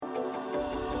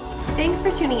Thanks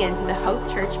for tuning in to the Hope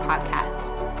Church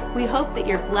podcast. We hope that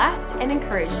you're blessed and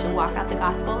encouraged to walk out the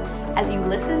gospel as you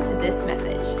listen to this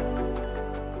message.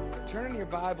 Turn in your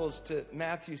Bibles to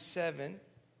Matthew 7,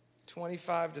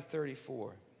 25 to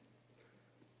 34.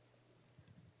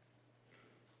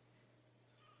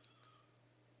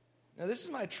 Now, this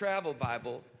is my travel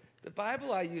Bible. The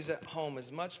Bible I use at home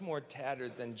is much more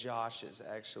tattered than Josh's,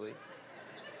 actually.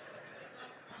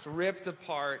 It's ripped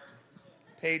apart.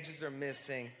 Pages are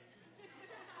missing.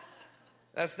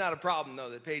 That's not a problem, though,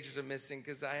 that pages are missing,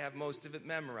 because I have most of it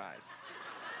memorized.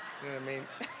 You know what I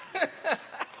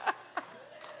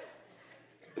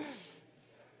mean?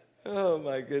 Oh,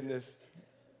 my goodness.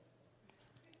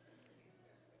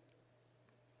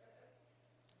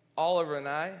 Oliver and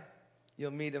I,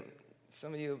 you'll meet him.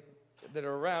 Some of you that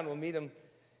are around will meet him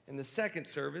in the second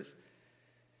service.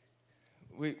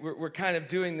 We're kind of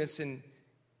doing this in,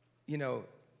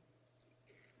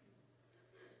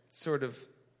 sort of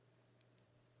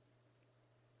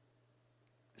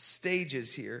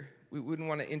stages here. We wouldn't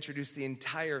want to introduce the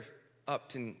entire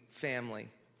Upton family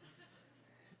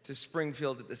to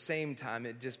Springfield at the same time.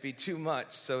 It'd just be too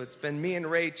much. So it's been me and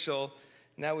Rachel.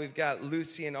 Now we've got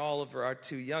Lucy and Oliver, our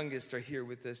two youngest, are here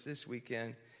with us this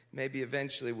weekend. Maybe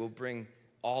eventually we'll bring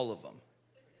all of them,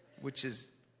 which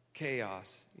is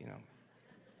chaos,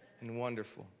 and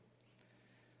wonderful.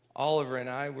 Oliver and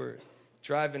I were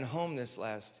driving home this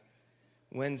last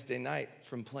Wednesday night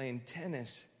from playing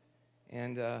tennis.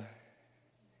 And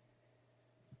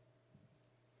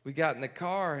we got in the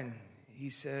car, and he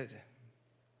said,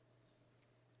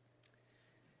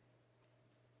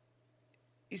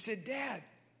 Dad,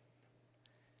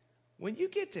 when you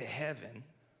get to heaven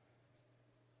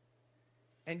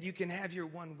and you can have your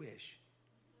one wish,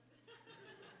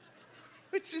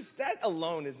 which is, that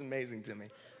alone is amazing to me.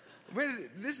 Where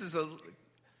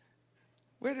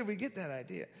did we get that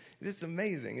idea? It's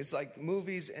amazing. It's like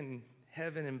movies and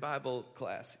heaven and Bible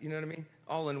class. You know what I mean?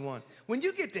 All in one. When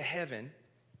you get to heaven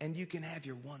and you can have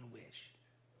your one wish,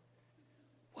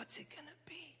 what's it going to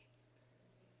be?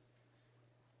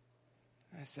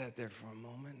 I sat there for a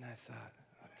moment and I thought,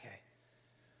 okay.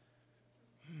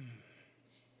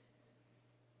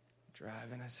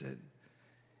 Driving, I said,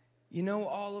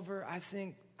 Oliver, I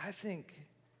think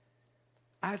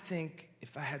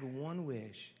if I had one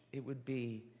wish, it would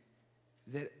be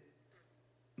that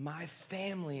my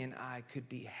family and I could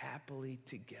be happily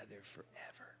together forever.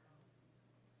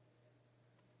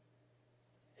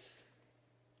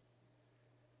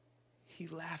 He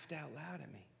laughed out loud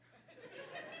at me.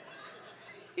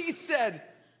 He said,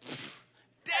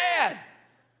 Dad,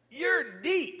 you're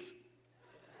deep.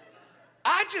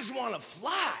 I just want to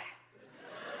fly.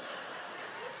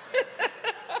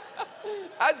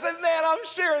 I said, man, I'm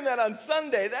sharing that on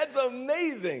Sunday. That's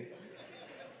amazing.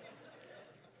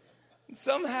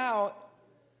 Somehow,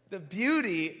 the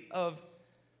beauty of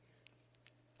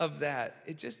that,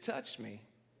 it just touched me.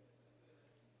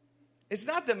 It's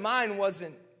not that mine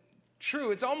wasn't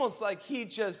true. It's almost like he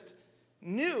just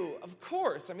knew, of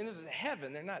course. I mean, this is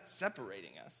heaven. They're not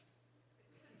separating us.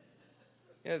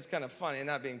 It's kind of funny,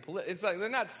 not being political. It's like they're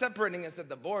not separating us at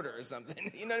the border or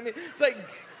something. You know what I mean? It's like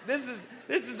this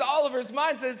is Oliver's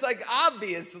mindset. It's like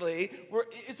obviously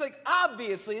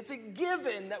it's a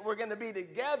given that we're going to be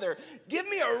together. Give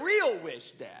me a real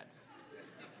wish, Dad.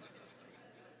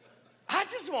 I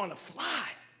just want to fly.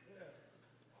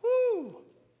 Woo.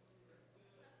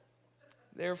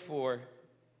 Therefore,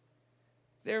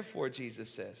 Jesus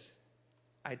says,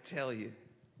 I tell you,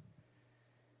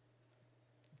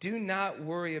 do not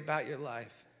worry about your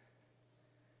life,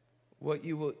 what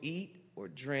you will eat or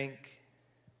drink,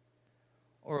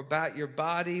 or about your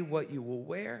body, what you will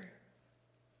wear.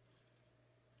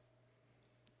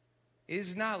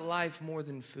 Is not life more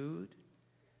than food,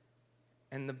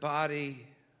 and the body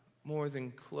more than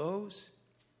clothes?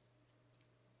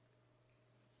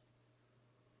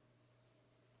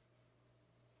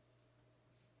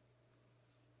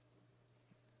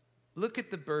 Look at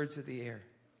the birds of the air.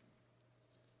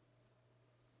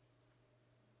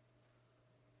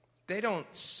 They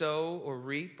don't sow or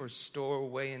reap or store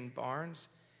away in barns,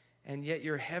 and yet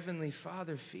your heavenly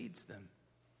Father feeds them.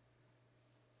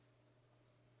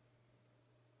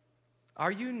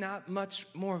 Are you not much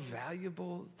more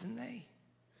valuable than they?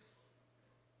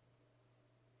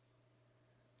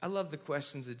 I love the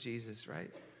questions of Jesus,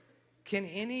 right? Can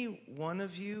any one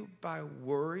of you, by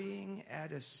worrying,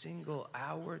 add a single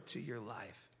hour to your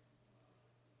life?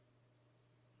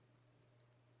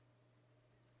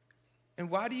 And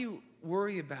why do you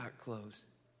worry about clothes?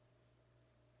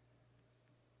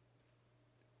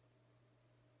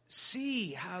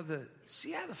 See how the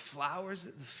flowers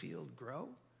of the field grow?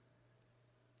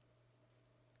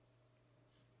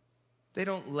 They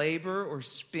don't labor or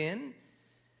spin.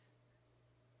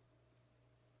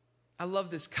 I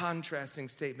love this contrasting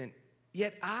statement.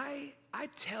 Yet I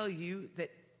tell you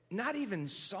that not even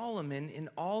Solomon in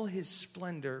all his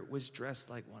splendor was dressed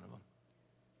like one of them.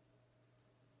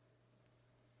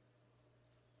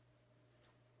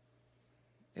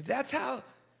 If that's how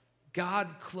God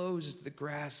clothes the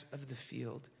grass of the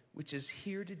field, which is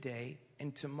here today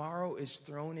and tomorrow is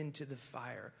thrown into the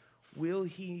fire, will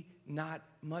he not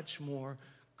much more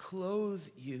clothe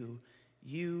you,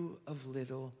 you of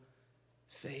little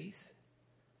faith?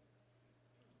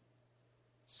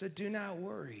 So do not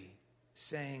worry,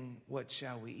 saying, what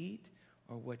shall we eat,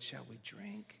 or what shall we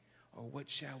drink, or what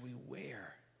shall we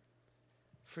wear?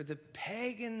 For the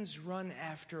pagans run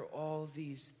after all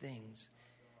these things,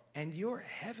 and your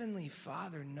heavenly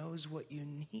Father knows what you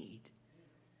need.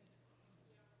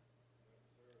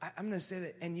 I'm going to say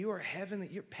that, and your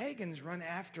pagans run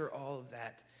after all of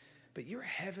that, but your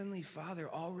heavenly Father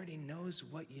already knows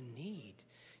what you need.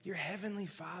 Your heavenly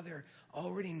Father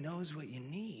already knows what you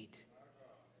need.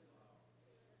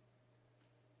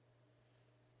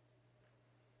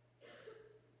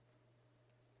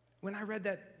 When I read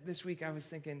that this week, I was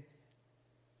thinking,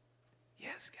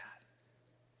 yes, God.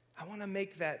 I want to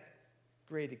make that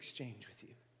great exchange with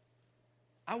you.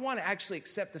 I want to actually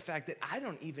accept the fact that I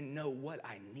don't even know what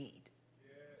I need.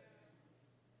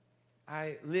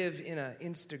 I live in an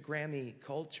Instagrammy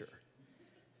culture.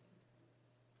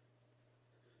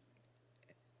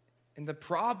 And the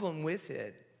problem with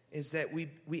it is that we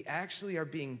actually are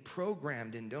being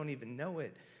programmed and don't even know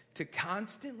it to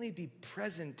constantly be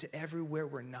present to everywhere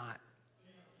we're not.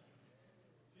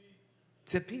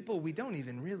 To people we don't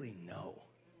even really know.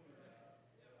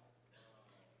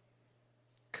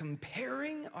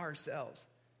 Comparing ourselves.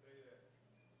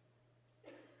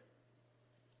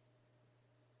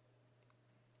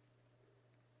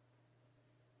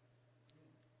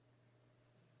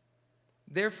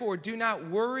 Therefore, do not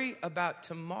worry about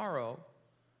tomorrow.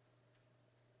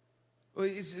 Well,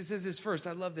 it says this first.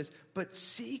 I love this. But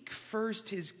seek first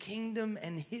his kingdom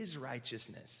and his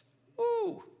righteousness.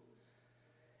 Ooh.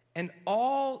 And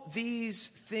all these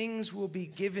things will be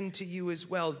given to you as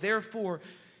well. Therefore,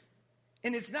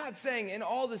 and it's not saying, and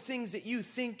all the things that you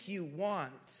think you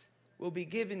want will be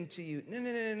given to you.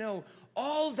 No.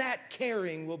 All that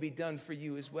caring will be done for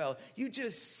you as well. You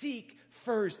just seek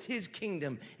first his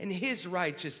kingdom and his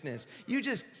righteousness. You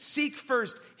just seek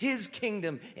first his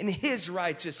kingdom and his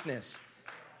righteousness.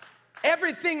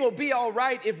 Everything will be all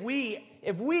right if we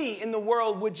in the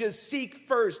world would just seek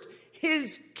first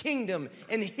his kingdom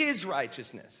and his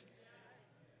righteousness.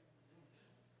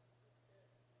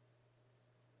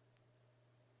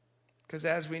 Because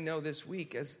as we know this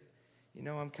week, as you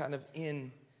know, I'm kind of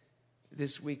in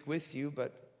this week with you,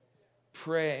 but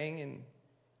praying and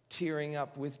tearing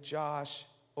up with Josh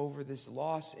over this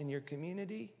loss in your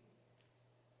community.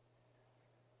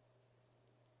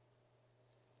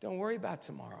 Don't worry about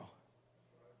tomorrow.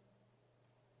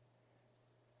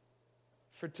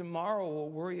 For tomorrow will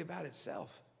worry about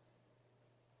itself.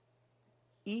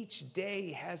 Each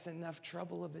day has enough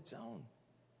trouble of its own.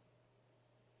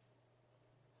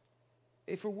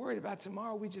 If we're worried about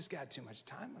tomorrow, we just got too much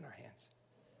time on our hands.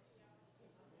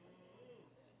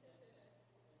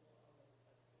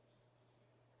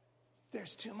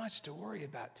 There's too much to worry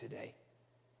about today.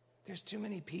 There's too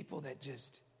many people that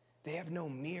they have no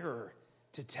mirror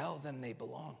to tell them they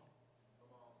belong.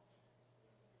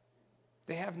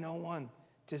 They have no one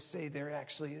to say there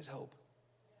actually is hope.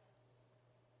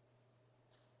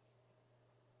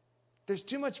 There's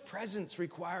too much presence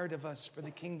required of us for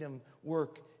the kingdom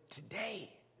work today.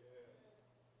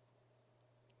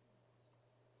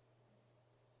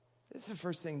 This is the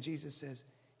first thing Jesus says.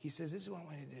 He says, this is what I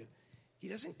want you to do. He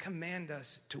doesn't command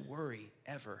us to worry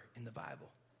ever in the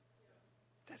Bible.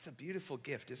 That's a beautiful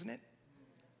gift, isn't it?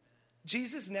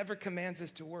 Jesus never commands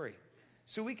us to worry.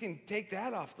 So we can take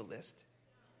that off the list.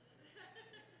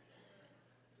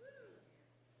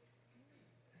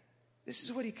 This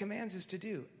is what he commands us to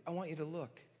do. I want you to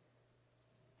look.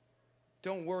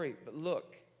 Don't worry, but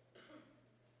look.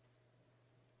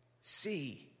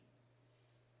 See.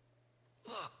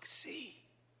 Look, see.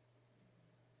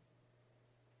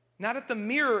 Not at the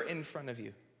mirror in front of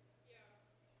you.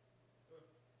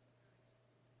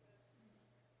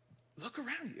 Look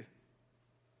around you.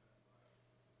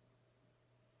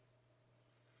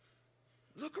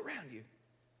 Look around you.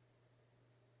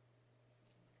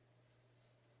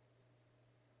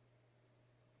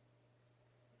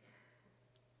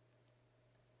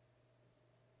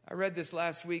 I read this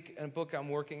last week in a book I'm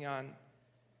working on,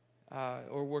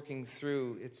 or working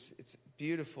through. It's a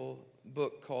beautiful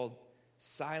book called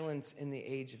Silence in the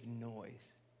age of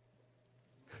noise.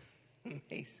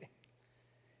 Amazing.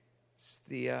 It's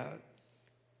the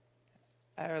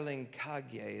Erling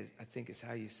Kagge, I think is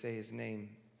how you say his name,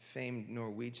 famed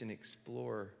Norwegian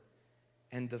explorer,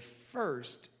 and the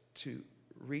first to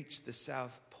reach the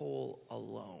South Pole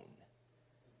alone.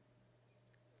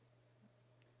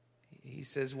 He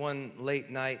says one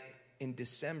late night in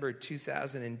December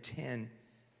 2010,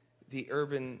 the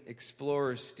urban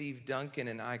explorer Steve Duncan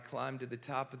and I climbed to the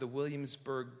top of the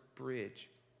Williamsburg Bridge,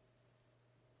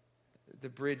 the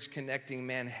bridge connecting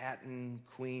Manhattan,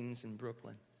 Queens, and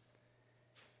Brooklyn.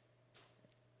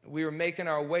 We were making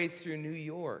our way through New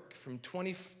York from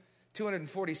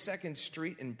 242nd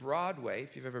Street and Broadway,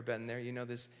 if you've ever been there, you know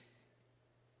this,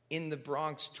 in the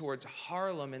Bronx towards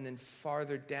Harlem, and then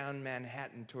farther down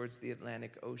Manhattan towards the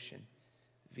Atlantic Ocean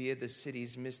via the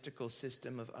city's mystical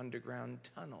system of underground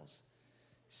tunnels.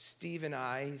 Steve and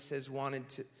I, he says, wanted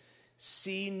to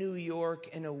see New York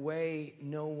in a way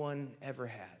no one ever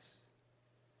has,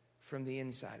 from the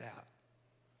inside out.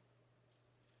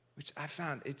 Which I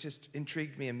found, it just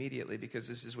intrigued me immediately, because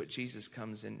this is what Jesus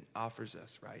comes and offers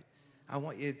us, right? I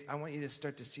want you to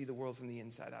start to see the world from the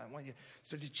inside out. I want you to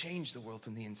start to change the world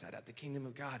from the inside out. The kingdom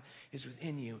of God is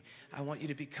within you. I want you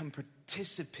to become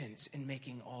participants in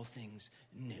making all things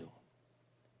new.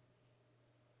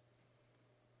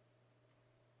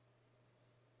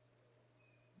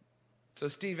 So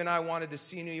Steve and I wanted to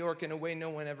see New York in a way no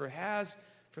one ever has,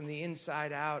 from the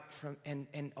inside out,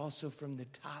 and also from the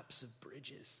tops of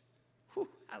bridges. Whew,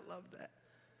 I love that.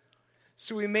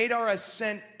 So we made our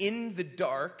ascent in the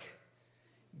dark,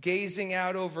 gazing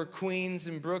out over Queens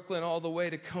and Brooklyn all the way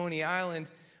to Coney Island.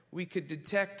 We could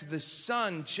detect the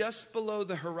sun just below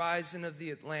the horizon of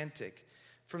the Atlantic.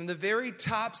 From the very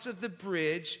tops of the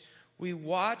bridge, we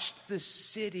watched the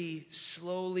city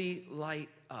slowly light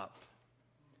up.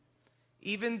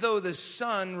 Even though the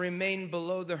sun remained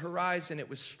below the horizon, it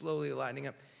was slowly lighting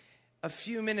up. A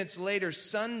few minutes later,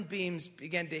 sunbeams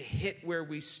began to hit where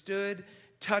we stood,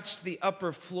 touched the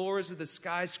upper floors of the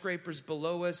skyscrapers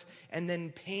below us, and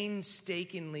then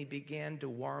painstakingly began to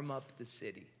warm up the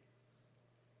city.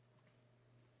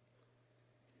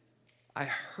 I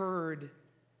heard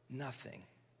nothing.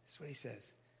 That's what he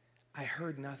says. I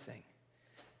heard nothing.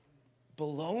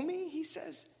 Below me, he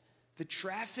says, the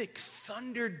traffic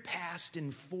thundered past in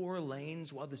 4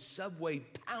 lanes while the subway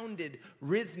pounded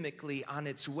rhythmically on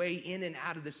its way in and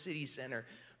out of the city center.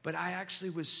 But I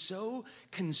actually was so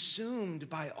consumed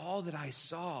by all that I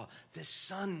saw, the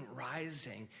sun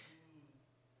rising,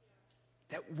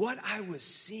 that what I was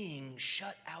seeing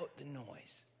shut out the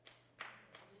noise.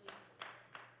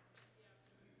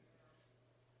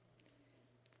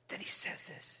 Then he says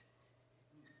this: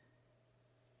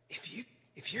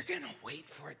 if you're going to wait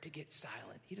for it to get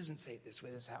silent, he doesn't say it this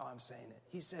way, this is how I'm saying it.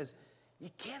 He says,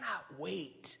 you cannot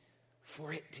wait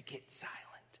for it to get silent.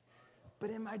 But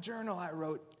in my journal, I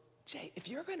wrote, Jay, if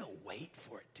you're going to wait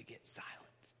for it to get silent,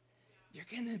 you're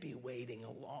going to be waiting a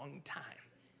long time.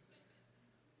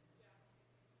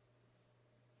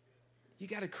 You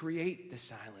got to create the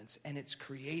silence, and it's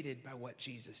created by what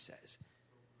Jesus says.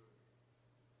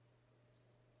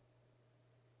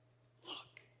 Look.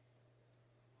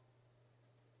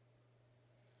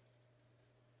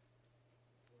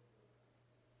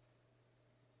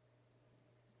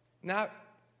 Not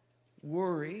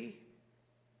worry,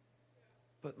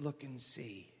 but look and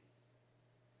see.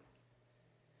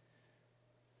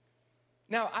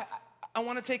 Now, I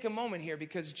want to take a moment here,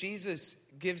 because Jesus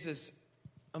gives us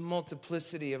a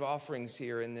multiplicity of offerings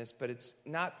here in this, but it's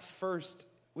not first.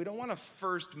 We don't want to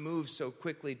first move so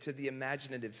quickly to the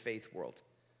imaginative faith world,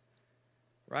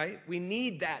 right? We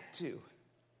need that too.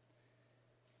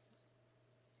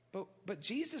 But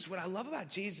Jesus, what I love about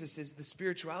Jesus is the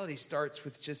spirituality starts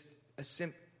with just a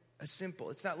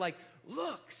simple. It's not like,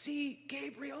 look, see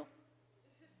Gabriel?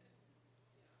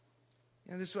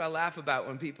 You know, this is what I laugh about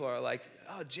when people are like,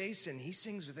 oh, Jason, he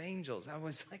sings with angels. I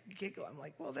was like, giggle. I'm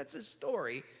like, well, that's a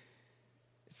story.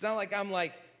 It's not like I'm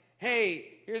like, hey,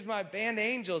 here's my band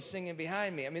Angels singing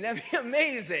behind me. I mean, that'd be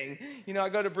amazing. You know, I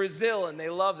go to Brazil and they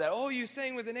love that. Oh, you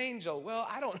sang with an angel. Well,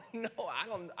 I don't know.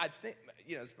 I think,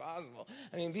 you know, it's possible.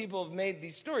 I mean, people have made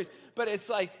these stories. But it's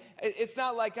like, it's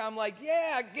not like I'm like,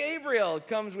 yeah, Gabriel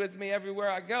comes with me everywhere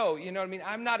I go. You know what I mean?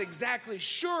 I'm not exactly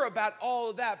sure about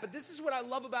all of that. But this is what I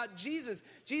love about Jesus.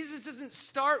 Jesus doesn't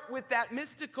start with that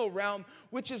mystical realm,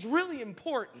 which is really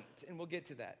important. And we'll get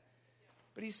to that.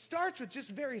 But he starts with just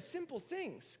very simple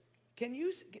things.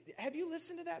 Have you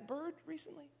listened to that bird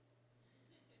recently?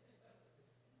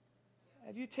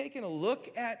 Have you taken a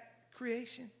look at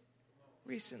creation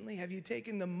recently? Have you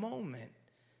taken the moment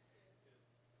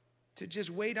to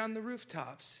just wait on the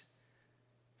rooftops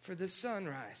for the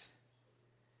sunrise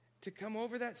to come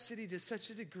over that city to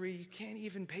such a degree you can't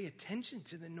even pay attention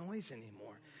to the noise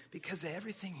anymore because of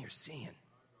everything you're seeing.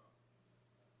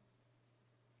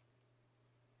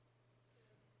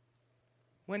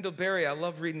 Wendell Berry, I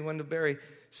love reading Wendell Berry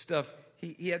stuff.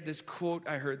 He had this quote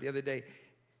I heard the other day.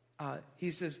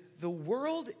 He says, the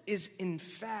world is in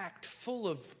fact full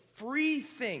of free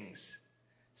things.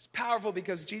 It's powerful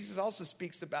because Jesus also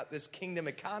speaks about this kingdom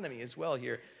economy as well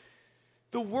here.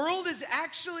 The world is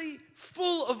actually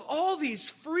full of all these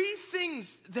free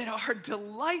things that are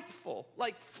delightful,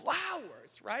 like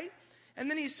flowers, right? And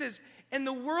then he says, and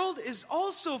the world is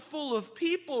also full of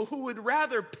people who would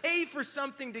rather pay for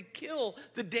something to kill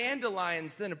the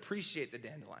dandelions than appreciate the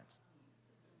dandelions.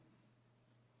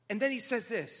 And then he says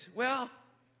this, well,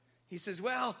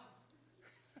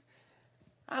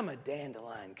 I'm a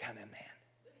dandelion kind of man.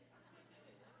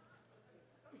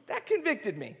 That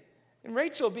convicted me. And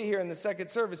Rachel will be here in the second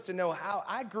service to know how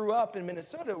I grew up in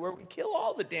Minnesota where we kill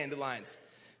all the dandelions.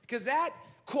 Because that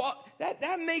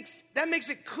makes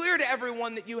it clear to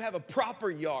everyone that you have a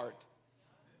proper yard.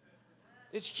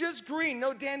 It's just green,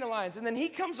 no dandelions. And then he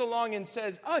comes along and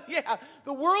says, oh yeah,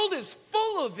 the world is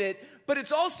full of it, but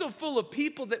it's also full of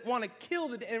people that want to kill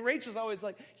the, and Rachel's always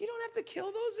like, you don't have to kill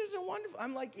those, those are wonderful.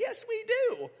 I'm like, yes we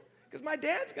do, because my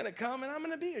dad's going to come and I'm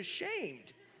going to be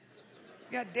ashamed.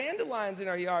 We got dandelions in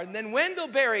our yard. And then Wendell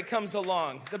Berry comes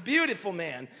along, the beautiful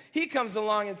man. He comes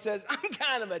along and says, I'm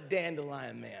kind of a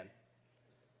dandelion man.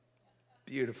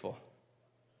 Beautiful.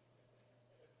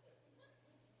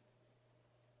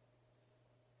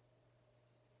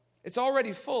 It's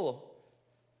already full.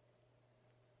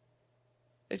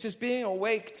 It's just being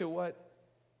awake to what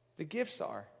the gifts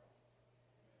are.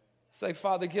 It's like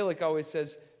Father Gillick always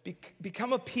says,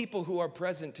 become a people who are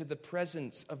present to the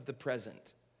presence of the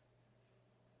present.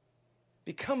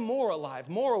 Become more alive,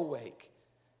 more awake.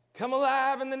 Come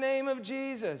alive in the name of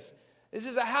Jesus. This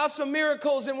is a house of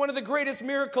miracles, and one of the greatest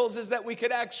miracles is that we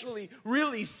could actually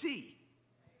really see.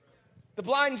 The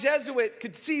blind Jesuit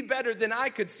could see better than I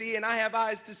could see, and I have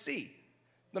eyes to see.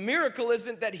 The miracle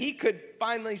isn't that he could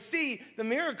finally see. The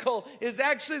miracle is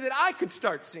actually that I could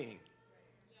start seeing.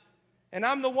 And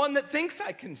I'm the one that thinks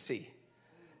I can see.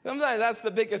 Sometimes that's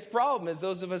the biggest problem, is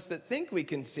those of us that think we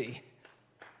can see.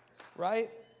 Right?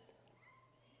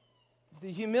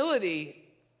 The humility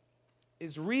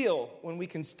is real when we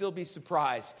can still be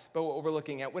surprised by what we're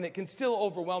looking at, when it can still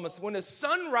overwhelm us, when a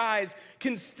sunrise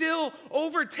can still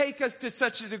overtake us to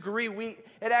such a degree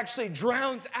it actually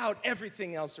drowns out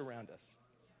everything else around us.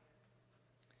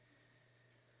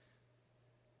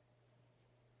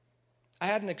 I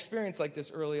had an experience like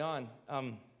this early on.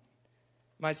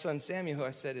 My son Samuel, who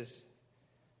I said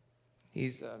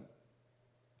he's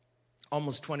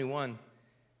almost 21.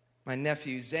 My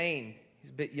nephew Zane, he's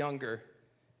a bit younger.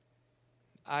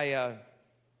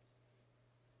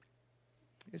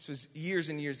 This was years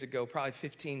and years ago, probably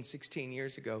 15, 16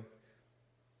 years ago,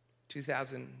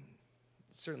 2000,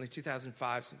 certainly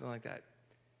 2005, something like that.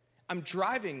 I'm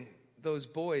driving those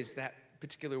boys that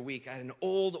particular week. I had an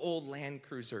old Land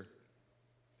Cruiser.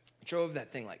 I drove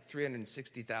that thing like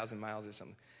 360,000 miles or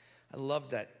something. I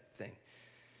loved that thing.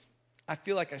 I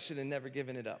feel like I should have never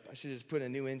given it up. I should have just put a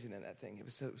new engine in that thing. It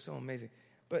was so amazing.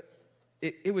 But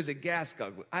it was a gas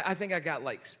guzzler. I think I got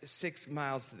like 6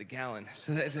 miles to the gallon,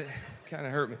 so that kind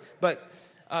of hurt me. But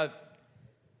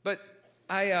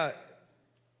I'm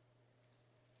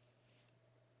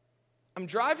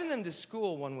driving them to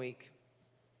school one week,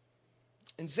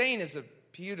 and Zane is a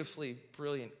beautifully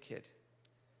brilliant kid.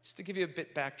 Just to give you a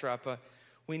bit backdrop,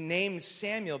 we named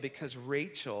Samuel because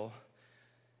Rachel,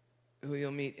 who you'll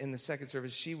meet in the second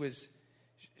service, she was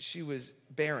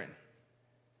barren,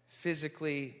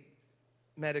 physically.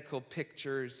 Medical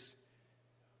pictures,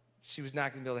 she was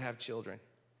not going to be able to have children.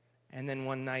 And then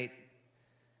one night,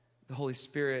 the Holy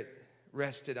Spirit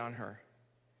rested on her.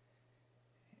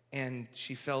 And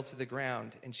she fell to the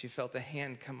ground, and she felt a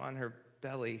hand come on her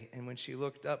belly. And when she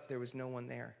looked up, there was no one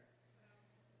there.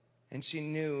 And she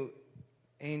knew,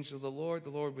 angel of the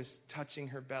Lord was touching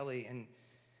her belly. And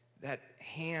that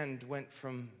hand went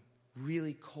from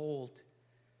really cold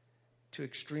to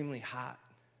extremely hot.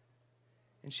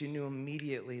 And she knew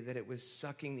immediately that it was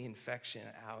sucking the infection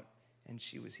out, and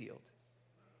she was healed.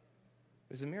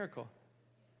 It was a miracle.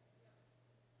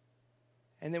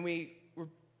 And then we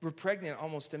were pregnant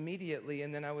almost immediately,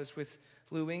 and then I was with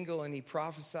Lou Engle, and he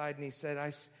prophesied, and he said, I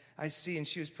see, and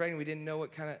she was pregnant. We didn't know what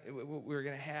we were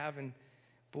going to have, and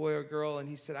boy or girl, and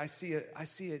he said, I see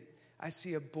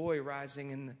a boy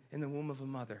rising in the womb of a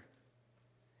mother.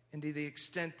 And to the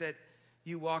extent that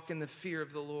you walk in the fear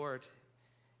of the Lord,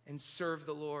 and serve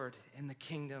the Lord in the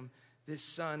kingdom, this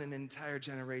son and an entire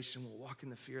generation will walk in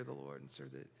the fear of the Lord and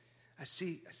serve the. I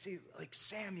see like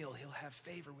Samuel, he'll have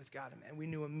favor with God. And we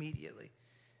knew immediately.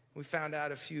 We found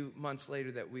out a few months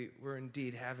later that we were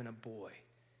indeed having a boy.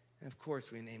 And of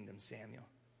course, we named him Samuel.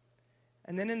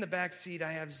 And then in the back seat,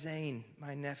 I have Zane,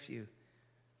 my nephew,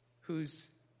 who's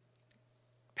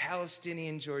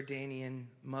Palestinian, Jordanian,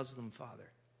 Muslim father.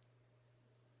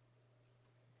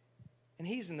 And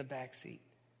he's in the back seat.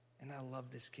 And I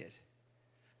love this kid.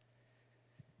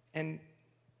 And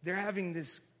they're having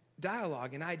this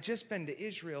dialogue. And I had just been to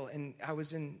Israel, and I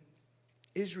was in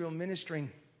Israel ministering.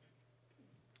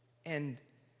 And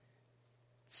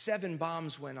 7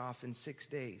 bombs went off in 6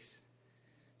 days.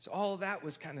 So all of that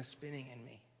was kind of spinning in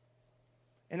me.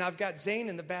 And I've got Zane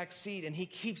in the back seat, and he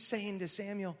keeps saying to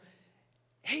Samuel,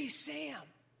 "Hey, Sam,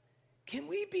 can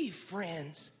we be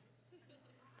friends?"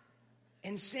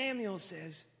 And Samuel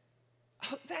says,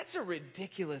 "Oh, that's a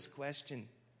ridiculous question,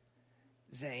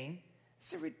 Zane.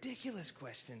 It's a ridiculous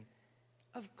question.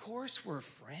 Of course we're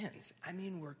friends. I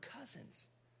mean, we're cousins."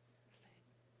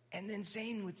 And then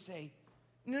Zane would say,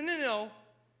 No.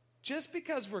 Just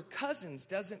because we're cousins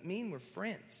doesn't mean we're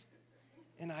friends.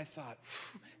 And I thought,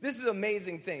 this is an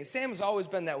amazing thing. Sam has always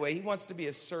been that way. He wants to be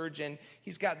a surgeon.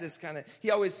 He's got this kind of,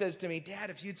 he always says to me, "Dad,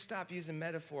 if you'd stop using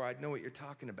metaphor, I'd know what you're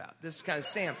talking about." This is kind of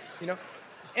Sam, you know.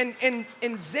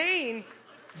 And Zane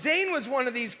was one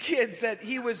of these kids that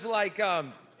he was like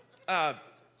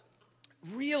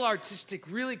real artistic,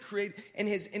 really creative. And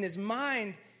his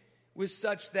mind was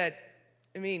such that,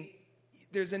 I mean,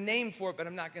 there's a name for it, but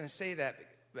I'm not going to say that.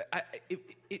 But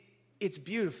it's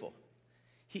beautiful.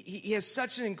 He has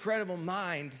such an incredible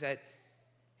mind that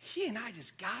he and I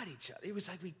just got each other. It was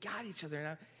like we got each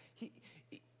other.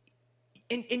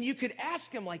 And you could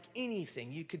ask him like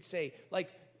anything. You could say,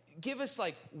 like, give us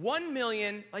like 1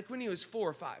 million, like when he was 4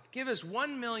 or 5. Give us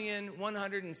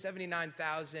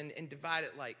 1,179,000 and divide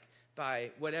it like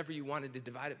by whatever you wanted to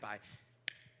divide it by.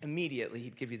 Immediately,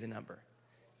 he'd give you the number.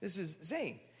 This was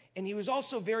Zane. And he was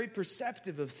also very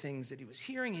perceptive of things that he was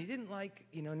hearing. He didn't like,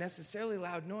 necessarily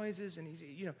loud noises. And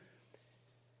he,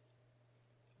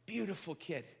 beautiful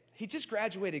kid. He just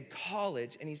graduated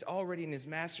college, and he's already in his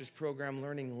master's program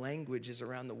learning languages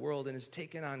around the world, and has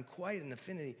taken on quite an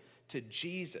affinity to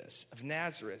Jesus of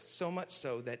Nazareth, so much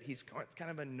so that he's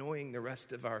kind of annoying the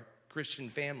rest of our Christian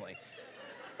family.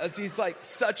 As he's like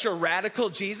such a radical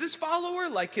Jesus follower.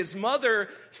 Like his mother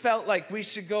felt like we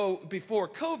should go, before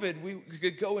COVID, we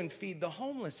could go and feed the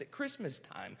homeless at Christmas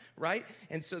time, right?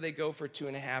 And so they go for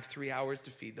 2.5, 3 hours to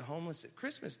feed the homeless at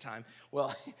Christmas time.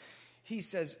 Well, he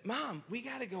says, "Mom, we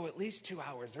got to go at least 2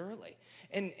 hours early."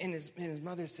 And his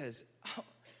mother says, "Oh,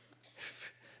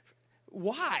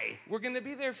 why? We're going to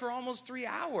be there for almost 3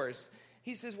 hours."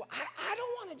 He says, "Well, I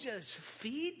don't want to just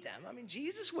feed them. I mean,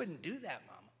 Jesus wouldn't do that,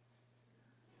 Mama.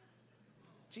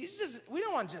 Jesus, we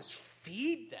don't want to just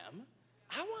feed them.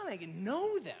 I want to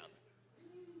know them."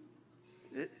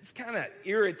 It's kind of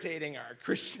irritating our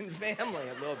Christian family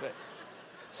a little bit.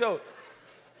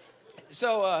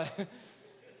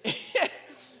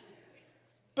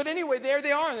 But anyway, there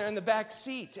they are. They're in the back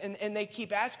seat, and they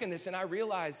keep asking this, and I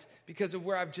realize, because of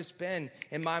where I've just been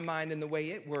in my mind and the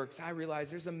way it works, I realize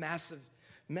there's a massive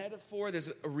metaphor.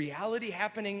 There's a reality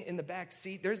happening in the back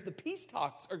seat. There's the peace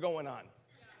talks are going on.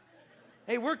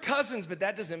 Hey, we're cousins, but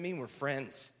that doesn't mean we're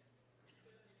friends.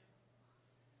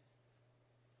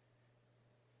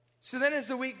 So then as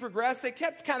the week progressed, they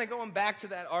kept kind of going back to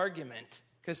that argument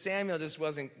because Samuel just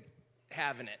wasn't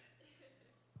having it.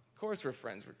 Of course we're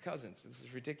friends, we're cousins. This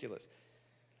is ridiculous.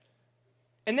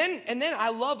 And then I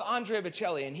love Andrea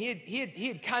Bocelli, and he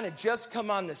had kind of just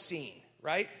come on the scene,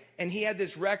 right? And he had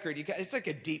this record. It's like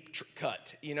a deep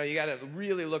cut. You got to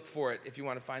really look for it if you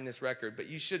want to find this record. But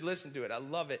you should listen to it. I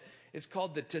love it. It's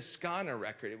called the Toscana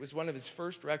record. It was one of his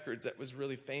first records that was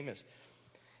really famous.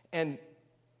 And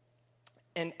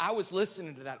I was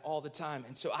listening to that all the time.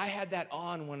 And so I had that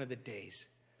on one of the days.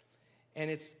 And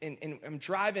I'm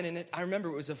driving, and I remember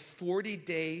it was a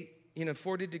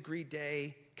 40-degree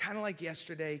day, kind of like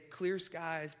yesterday, clear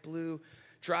skies, blue,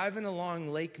 driving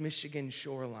along Lake Michigan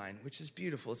shoreline, which is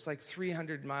beautiful. It's like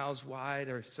 300 miles wide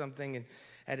or something, and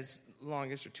at its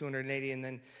longest, or 280, and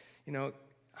then,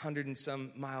 100 and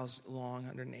some miles long,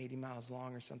 180 miles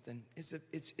long or something.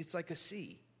 It's like a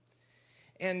sea.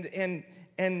 And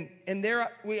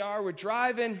there we are, we're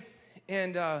driving,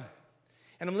 and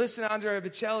I'm listening to Andrea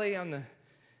Bocelli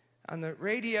on the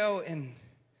radio, and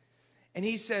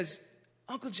he says,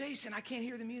 "Uncle Jason, I can't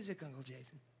hear the music, Uncle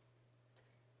Jason."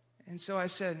 And so I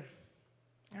said,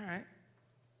 "All right."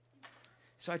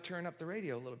 So I turned up the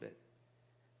radio a little bit.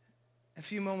 A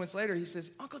few moments later, he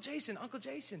says, Uncle Jason,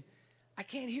 I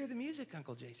can't hear the music,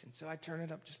 Uncle Jason. So I turn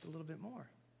it up just a little bit more.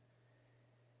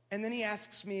 And then he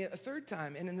asks me a third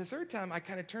time. And in the third time, I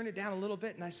kind of turned it down a little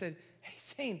bit. And I said, hey,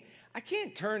 Zane, I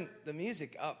can't turn the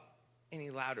music up any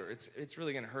louder. It's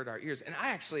really going to hurt our ears. And I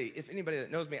actually, if anybody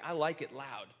that knows me, I like it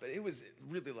loud. But it was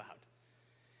really loud.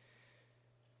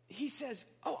 He says,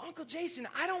 oh, Uncle Jason,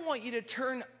 I don't want you to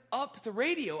turn up the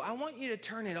radio. I want you to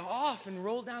turn it off and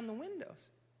roll down the windows.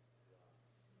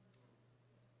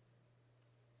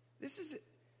 This is,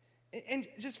 and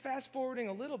just fast forwarding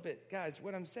a little bit, guys,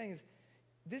 what I'm saying is,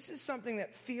 this is something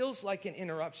that feels like an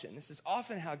interruption. This is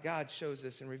often how God shows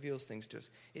us and reveals things to us.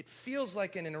 It feels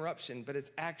like an interruption, but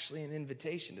it's actually an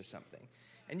invitation to something.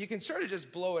 And you can sort of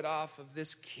just blow it off of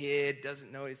this kid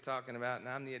doesn't know what he's talking about, and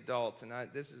I'm the adult, and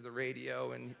this is the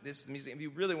radio, and this is the music. If you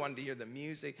really wanted to hear the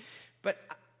music. But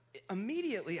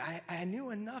immediately, I knew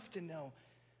enough to know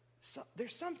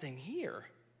there's something here.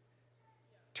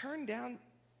 Turn down.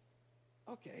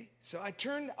 Okay, so I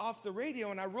turned off the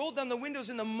radio and I rolled down the windows.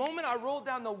 And the moment I rolled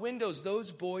down the windows, those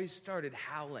boys started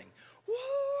howling. Woo!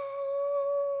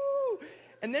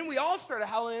 And then we all started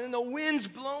howling and the wind's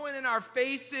blowing in our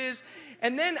faces.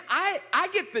 And then I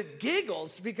get the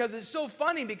giggles because it's so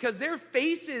funny because their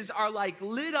faces are like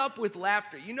lit up with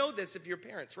laughter. You know this if you're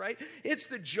parents, right? It's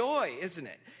the joy, isn't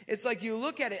it? It's like you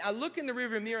look at it. I look in the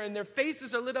rearview mirror and their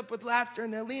faces are lit up with laughter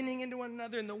and they're leaning into one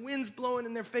another and the wind's blowing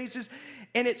in their faces.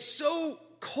 And it's so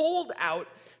cold out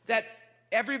that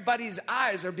everybody's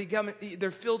eyes are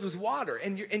they're filled with water.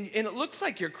 And it looks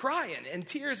like you're crying and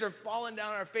tears are falling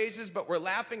down our faces, but we're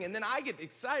laughing. And then I get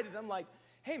excited. I'm like,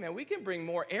 hey, man, we can bring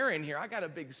more air in here. I got a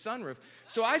big sunroof.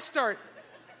 So I start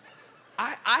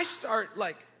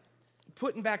like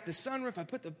putting back the sunroof. I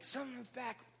put the sunroof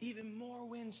back. Even more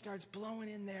wind starts blowing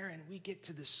in there. And we get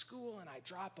to the school and I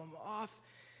drop them off.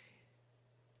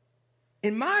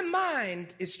 In my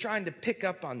mind, it's trying to pick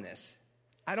up on this.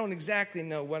 I don't exactly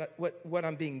know what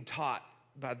I'm being taught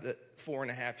by the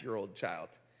 4.5-year-old child.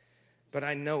 But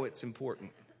I know it's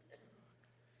important.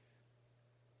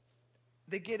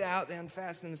 They get out, they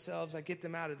unfasten themselves. I get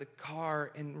them out of the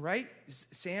car. And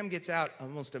Sam gets out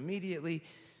almost immediately.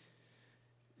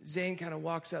 Zane kind of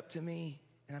walks up to me.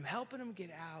 And I'm helping him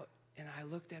get out. And I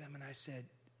looked at him and I said,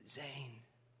 Zane,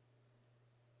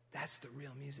 that's the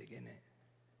real music, isn't it?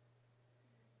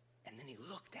 And then he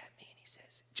looked at me and he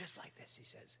says, just like this, he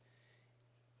says,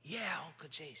 yeah, Uncle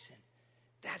Jason,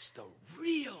 that's the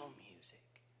real music.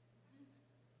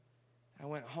 I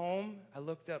went home, I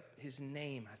looked up his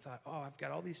name. I thought, I've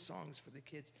got all these songs for the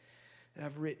kids that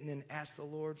I've written and asked the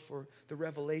Lord for the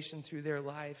revelation through their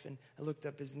life. And I looked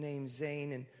up his name,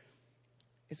 Zane, and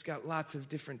it's got lots of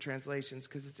different translations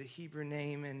because it's a Hebrew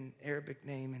name and Arabic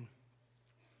name. And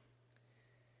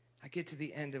I get to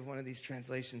the end of one of these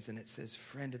translations and it says,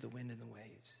 friend of the wind and the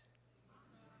waves.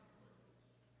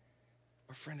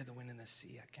 Or friend of the wind and the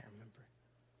sea, I can't remember.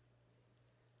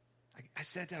 I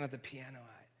sat down at the piano.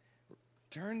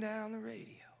 Turn down the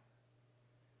radio.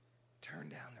 Turn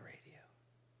down the radio.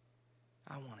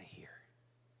 I want to hear.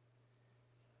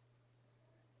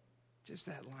 Just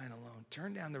that line alone.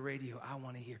 Turn down the radio. I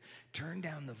want to hear. Turn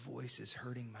down the voices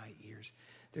hurting my ears.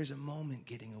 There's a moment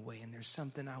getting away and there's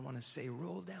something I want to say.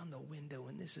 Roll down the window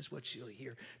and this is what you'll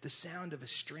hear. The sound of a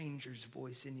stranger's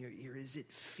voice in your ear. Is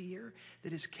it fear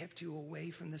that has kept you away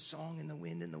from the song and the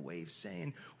wind and the waves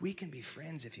saying, we can be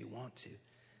friends if you want to?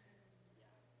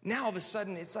 Now all of a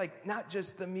sudden it's like not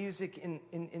just the music in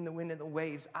the wind and the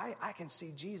waves. I can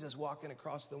see Jesus walking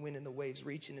across the wind and the waves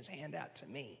reaching his hand out to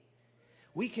me.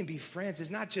 We can be friends. It's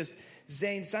not just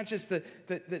Zane. It's not just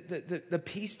the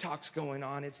peace talks going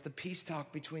on. It's the peace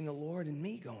talk between the Lord and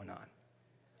me going on.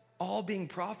 All being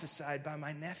prophesied by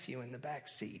my nephew in the back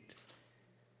seat.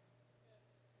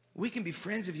 We can be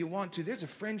friends if you want to. There's a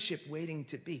friendship waiting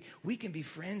to be. We can be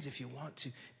friends if you want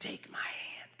to. Take my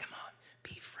hand. Come on.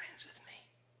 Be friends with me.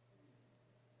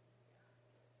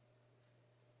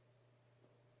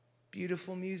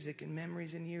 Beautiful music and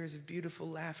memories and years of beautiful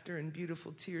laughter and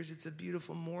beautiful tears. It's a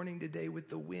beautiful morning today with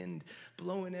the wind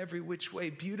blowing every which way.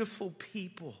 Beautiful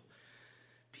people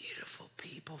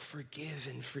forgive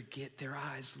and forget. Their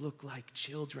eyes look like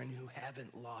children who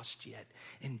haven't lost yet.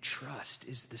 And trust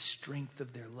is the strength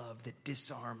of their love that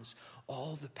disarms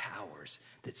all the powers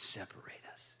that separate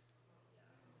us.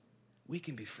 We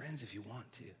can be friends if you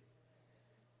want to.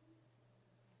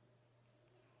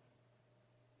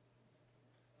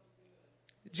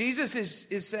 Jesus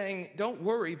is saying, don't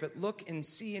worry, but look and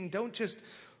see. And don't just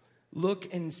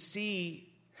look and see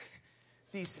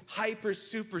these hyper,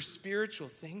 super spiritual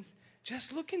things.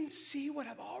 Just look and see what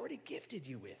I've already gifted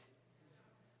you with.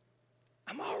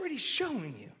 I'm already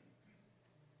showing you.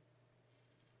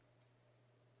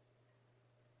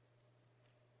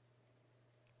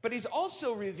 But he's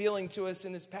also revealing to us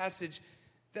in this passage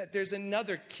that there's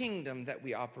another kingdom that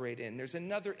we operate in. There's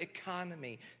another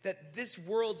economy, that this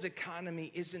world's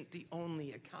economy isn't the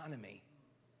only economy.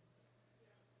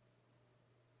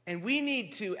 And we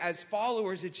need to, as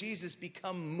followers of Jesus,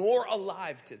 become more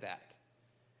alive to that.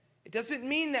 It doesn't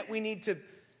mean that we need to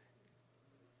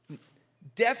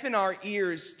deafen our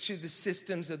ears to the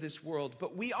systems of this world,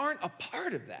 but we aren't a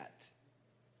part of that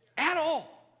at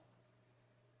all.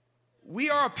 We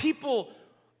are a people,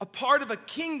 a part of a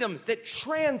kingdom that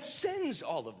transcends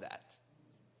all of that,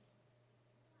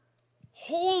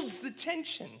 holds the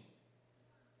tension,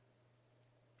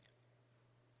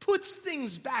 puts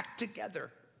things back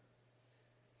together.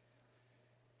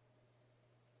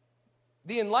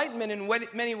 The Enlightenment, in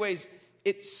many ways,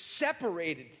 it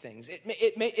separated things.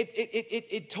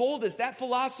 It told us that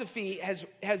philosophy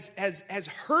has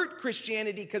hurt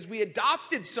Christianity because we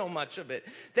adopted so much of it,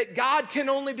 that God can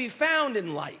only be found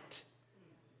in light,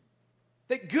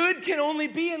 that good can only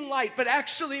be in light. But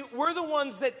actually, we're the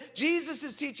ones that Jesus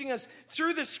is teaching us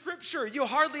through the scripture. You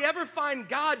hardly ever find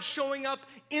God showing up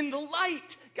in the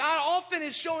light. God often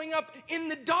is showing up in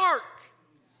the dark,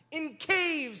 in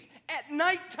caves, at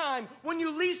nighttime, when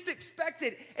you least expect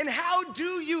it. And how do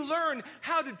you learn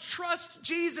how to trust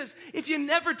Jesus if you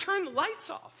never turn the lights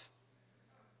off?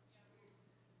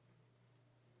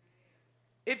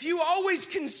 If you always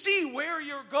can see where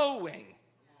you're going,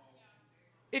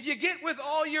 if you get with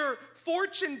all your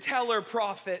fortune teller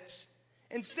prophets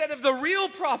instead of the real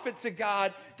prophets of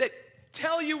God that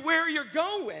tell you where you're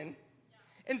going,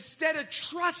 instead of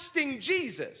trusting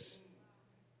Jesus.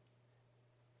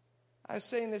 I was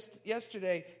saying this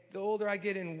yesterday, the older I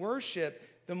get in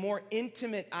worship, the more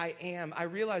intimate I am. I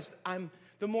realize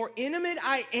the more intimate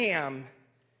I am,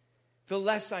 the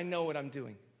less I know what I'm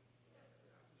doing.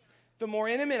 The more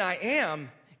intimate I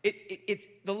am,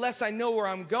 the less I know where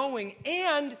I'm going,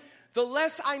 and the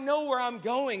less I know where I'm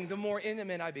going, the more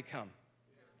intimate I become.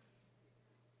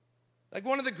 Like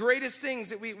one of the greatest things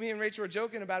that me and Rachel were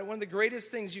joking about it, one of the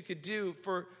greatest things you could do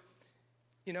for,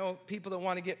 people that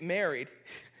want to get married,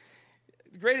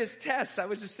 the greatest test, I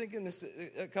was just thinking this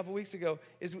a couple weeks ago,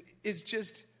 is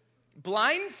just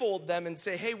blindfold them and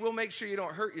say, hey, we'll make sure you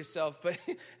don't hurt yourself. But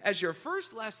as your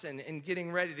first lesson in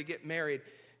getting ready to get married,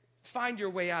 find your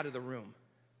way out of the room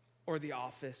or the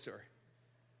office.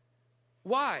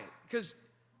 Why? Because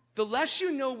the less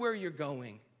you know where you're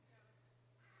going,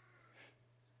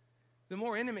 the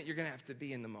more intimate you're going to have to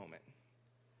be in the moment.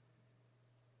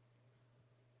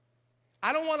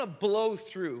 I don't want to blow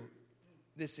through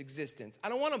this existence. I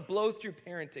don't want to blow through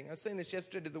parenting. I was saying this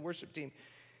yesterday to the worship team.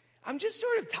 I'm just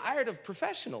sort of tired of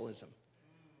professionalism.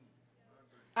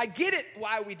 I get it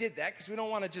why we did that, because we don't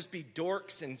want to just be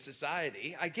dorks in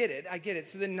society. I get it.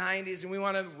 So the 90s, and we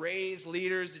want to raise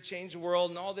leaders to change the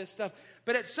world and all this stuff.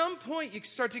 But at some point, you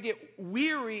start to get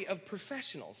weary of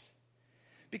professionals,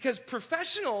 because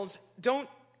professionals don't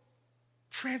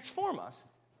transform us.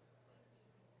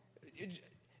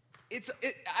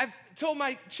 I've told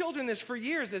my children this for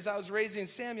years. As I was raising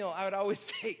Samuel, I would always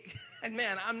say,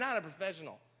 man, I'm not a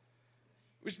professional.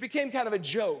 Which became kind of a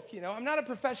joke, I'm not a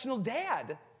professional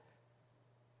dad.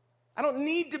 I don't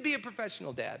need to be a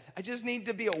professional dad. I just need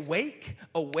to be awake,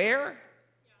 aware,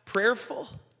 prayerful,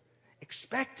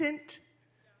 expectant.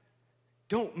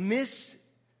 Don't miss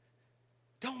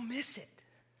it.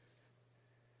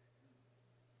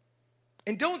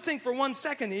 And don't think for 1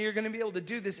 second that you're going to be able to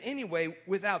do this anyway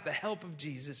without the help of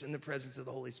Jesus and the presence of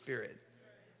the Holy Spirit.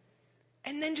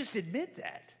 And then just admit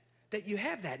that you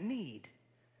have that need.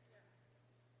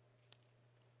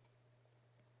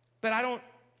 But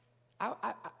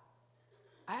I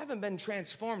haven't been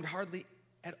transformed hardly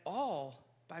at all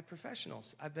by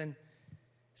professionals.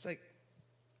 It's like,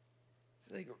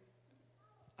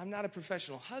 I'm not a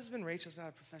professional husband. Rachel's not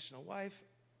a professional wife.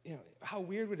 How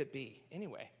weird would it be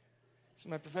anyway? So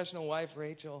my professional wife,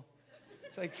 Rachel,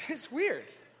 it's like, it's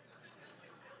weird,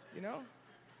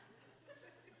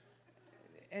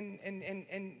 And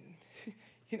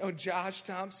Josh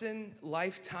Thompson,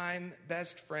 lifetime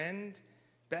best friend,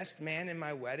 best man in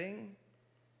my wedding.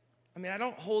 I mean, I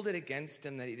don't hold it against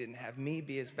him that he didn't have me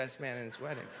be his best man in his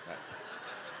wedding.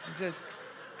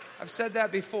 I've said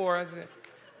that before.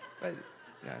 But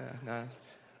no.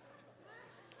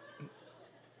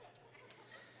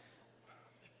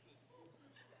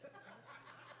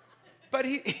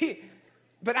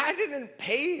 But I didn't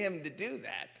pay him to do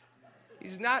that.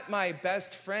 He's not my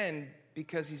best friend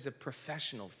because he's a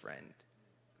professional friend.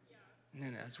 No,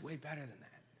 it's way better than that.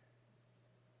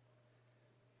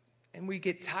 And we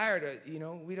get tired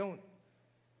of, we don't.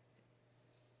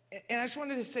 And I just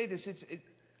wanted to say this.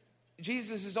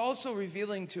 Jesus is also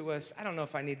revealing to us, I don't know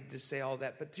if I needed to say all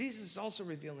that, but Jesus is also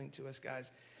revealing to us,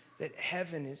 guys, that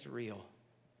heaven is real.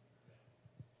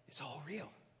 It's all real.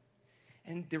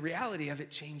 And the reality of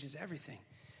it changes everything.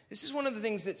 This is one of the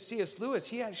things that C.S. Lewis,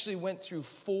 he actually went through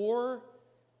 4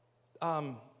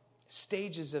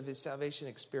 stages of his salvation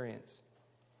experience.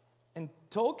 And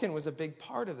Tolkien was a big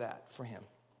part of that for him.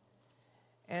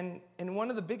 And one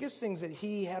of the biggest things that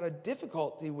he had a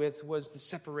difficulty with was the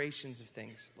separations of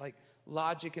things, like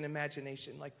logic and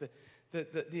imagination. Like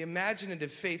the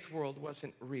imaginative faith world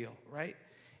wasn't real, right?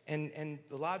 And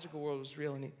the logical world was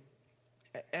real. And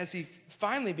as he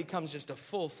finally becomes just a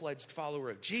full-fledged follower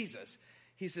of Jesus,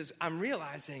 he says, I'm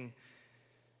realizing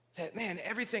that, man,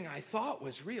 everything I thought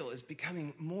was real is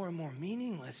becoming more and more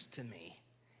meaningless to me.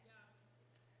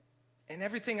 And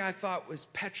everything I thought was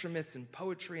petramyth and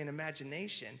poetry and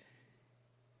imagination,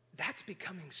 that's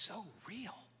becoming so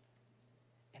real.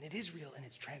 And it is real, and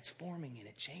it's transforming, and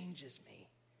it changes me.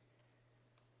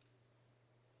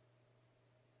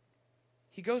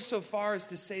 He goes so far as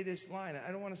to say this line.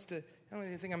 I don't want you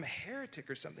to think I'm a heretic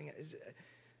or something.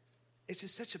 It's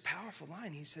just such a powerful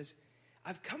line. He says,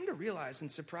 I've come to realize,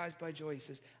 and surprised by joy, he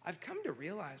says, I've come to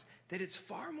realize that it's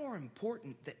far more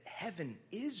important that heaven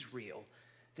is real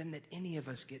than that any of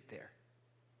us get there.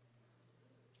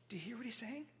 Do you hear what he's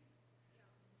saying?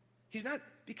 He's not,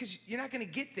 because you're not going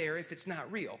to get there if it's not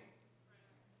real.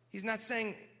 He's not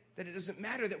saying that it doesn't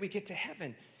matter that we get to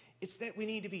heaven. It's that we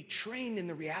need to be trained in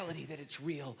the reality that it's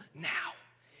real now.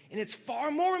 And it's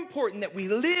far more important that we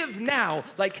live now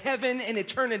like heaven and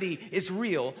eternity is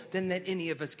real than that any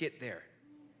of us get there.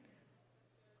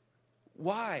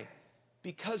 Why?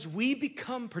 Because we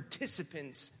become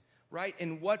participants, right,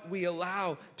 in what we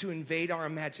allow to invade our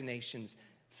imaginations.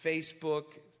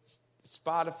 Facebook,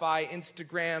 Spotify,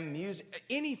 Instagram, music,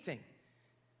 anything.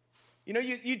 You know,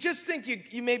 you just think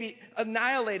you maybe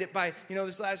annihilate it by,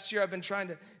 this last year I've been trying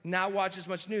to not watch as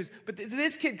much news. But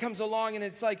this kid comes along and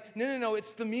it's like, no,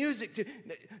 it's the music.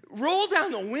 Roll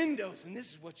down the windows and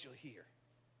this is what you'll hear.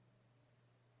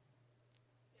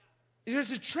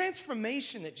 There's a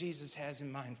transformation that Jesus has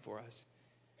in mind for us.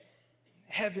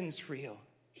 Heaven's real.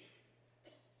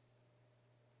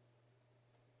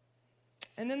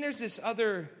 And then there's this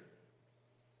other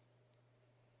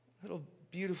little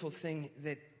beautiful thing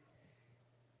that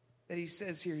he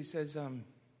says here. He says,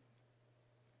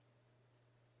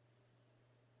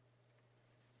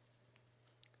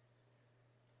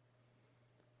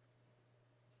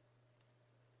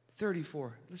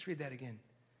 34. Let's read that again.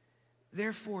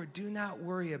 Therefore, do not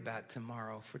worry about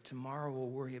tomorrow, for tomorrow will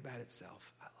worry about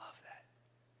itself. I love that.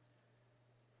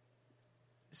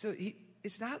 So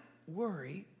it's not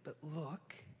worry, but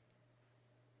look.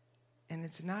 And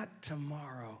it's not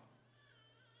tomorrow,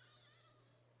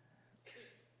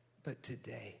 but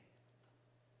today.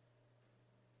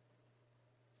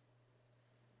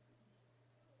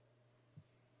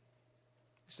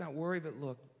 It's not worry, but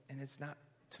look. And it's not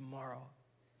tomorrow,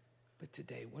 but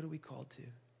today. What are we called to?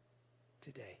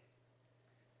 Today.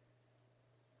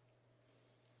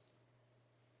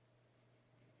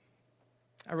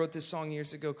 I wrote this song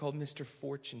years ago called Mr.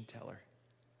 Fortune Teller.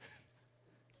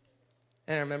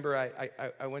 And I remember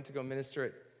I went to go minister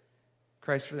at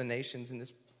Christ for the Nations, and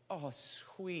this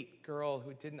sweet girl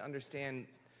who didn't understand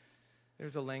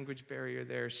there's a language barrier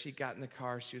there. She got in the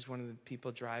car. She was one of the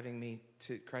people driving me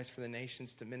to Christ for the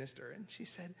Nations to minister. And she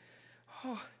said,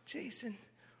 "Oh, Jason,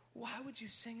 why would you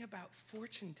sing about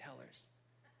fortune tellers?"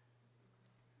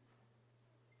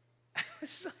 I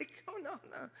was like, "Oh, no.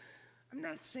 I'm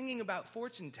not singing about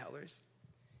fortune tellers.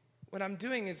 What I'm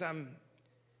doing is I'm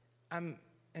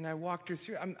and I walked her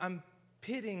through. I'm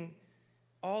pitting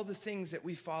all the things that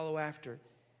we follow after.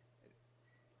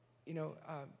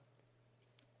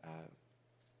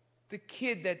 The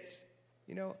kid that's,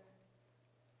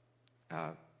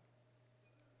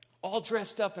 all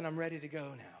dressed up and I'm ready to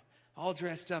go now. All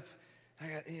dressed up. I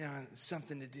got,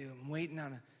 something to do. I'm waiting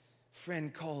on a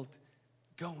friend called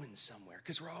going somewhere.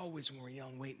 Because we're always, when we're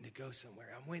young, waiting to go somewhere.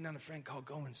 I'm waiting on a friend called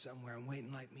going somewhere. I'm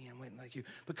waiting like me. I'm waiting like you.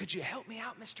 But could you help me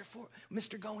out,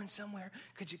 Mr. Going Somewhere?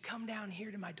 Could you come down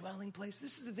here to my dwelling place?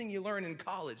 This is the thing you learn in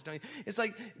college, don't you? It's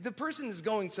like the person that's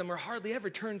going somewhere hardly ever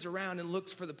turns around and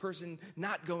looks for the person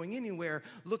not going anywhere,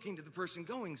 looking to the person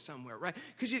going somewhere, right?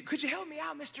 Could you help me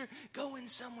out, Mr. Going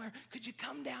Somewhere? Could you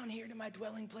come down here to my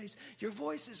dwelling place? Your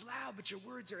voice is loud, but your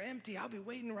words are empty. I'll be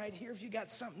waiting right here if you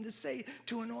got something to say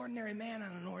to an ordinary man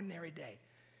on an ordinary day.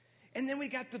 And then we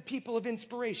got the people of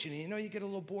inspiration. You get a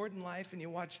little bored in life and you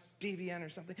watch DBN or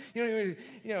something.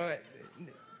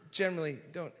 Generally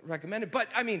don't recommend it. But,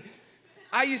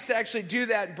 I used to actually do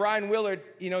that. And Brian Willard,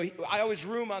 I always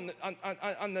room on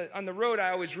the road.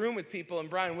 I always room with people, and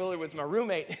Brian Willard was my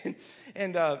roommate,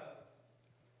 and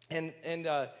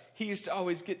he used to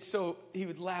always he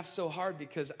would laugh so hard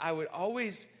because I would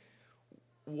always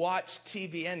watch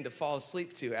TBN to fall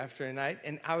asleep to after a night,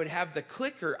 and I would have the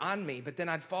clicker on me, but then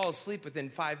I'd fall asleep within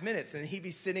 5 minutes, and he'd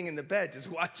be sitting in the bed just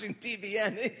watching TBN,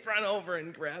 and he'd run over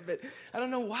and grab it. I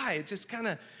don't know why. It just kind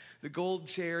of, the gold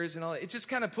chairs and all, it just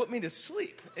kind of put me to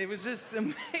sleep. It was just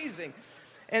amazing.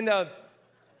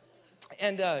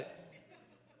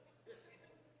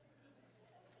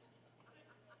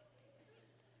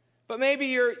 But maybe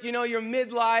you're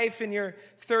midlife in your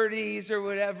 30s or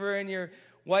whatever, and you're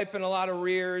wiping a lot of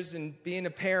rears and being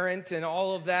a parent and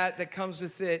all of that comes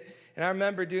with it. And I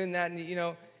remember doing that,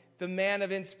 and the man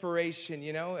of inspiration,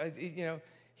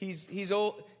 he's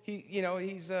old,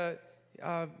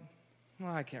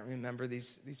 I can't remember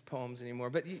these poems anymore,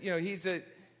 but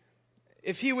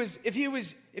if he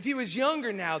was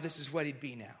younger now, this is what he'd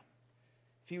be now.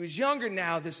 If he was younger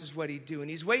now, this is what he'd do. And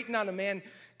he's waiting on a man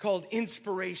called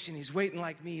inspiration. He's waiting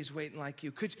like me, he's waiting like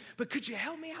you. Could you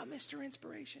help me out, Mr.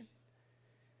 Inspiration?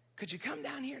 Could you come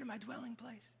down here to my dwelling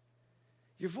place?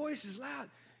 Your voice is loud.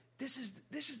 This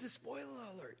is the spoiler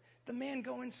alert. The man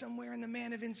going somewhere and the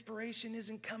man of inspiration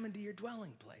isn't coming to your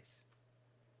dwelling place.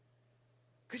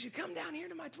 Could you come down here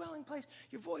to my dwelling place?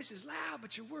 Your voice is loud,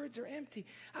 but your words are empty.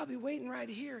 I'll be waiting right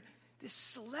here. This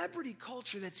celebrity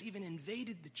culture that's even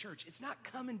invaded the church, it's not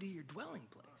coming to your dwelling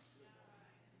place.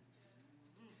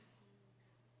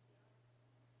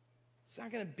 It's not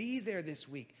going to be there this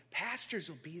week. Pastors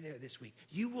will be there this week.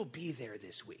 You will be there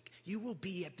this week. You will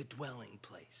be at the dwelling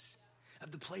place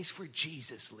of the place where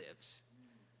Jesus lives.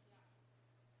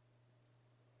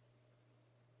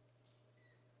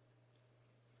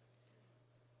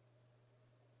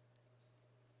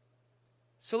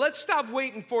 So let's stop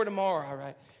waiting for tomorrow, all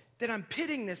right? That I'm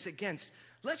pitting this against.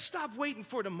 Let's stop waiting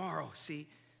for tomorrow, see?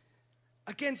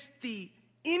 Against the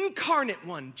incarnate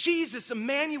one, Jesus,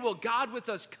 Emmanuel, God with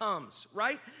us comes,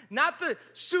 right? Not the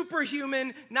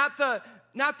superhuman, not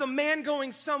the man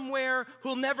going somewhere who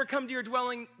will never come to your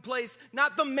dwelling place,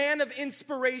 not the man of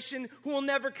inspiration who will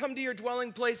never come to your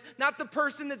dwelling place, not the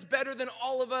person that's better than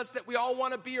all of us that we all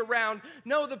want to be around.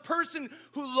 No, the person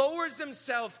who lowers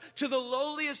himself to the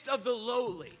lowliest of the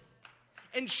lowly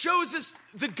and shows us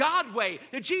the God way,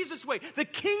 the Jesus way, the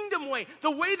kingdom way,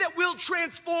 the way that will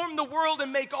transform the world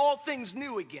and make all things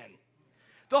new again.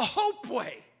 The hope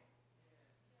way.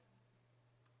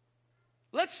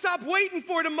 Let's stop waiting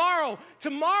for tomorrow.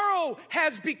 Tomorrow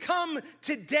has become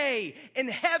today, and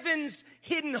heaven's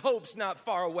hidden hope's not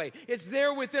far away. It's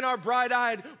there within our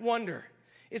bright-eyed wonder.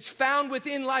 It's found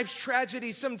within life's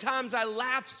tragedy. Sometimes I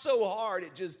laugh so hard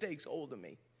it just takes hold of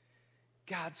me.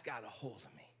 God's got a hold of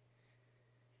me.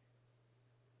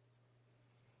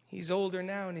 He's older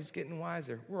now and he's getting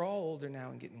wiser. We're all older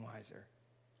now and getting wiser.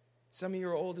 Some of you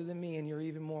are older than me and you're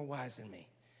even more wise than me.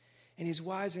 And he's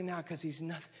wiser now because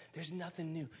there's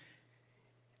nothing new.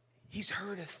 He's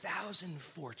heard 1,000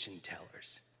 fortune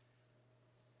tellers.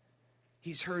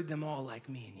 He's heard them all like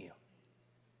me and you.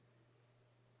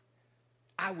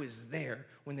 I was there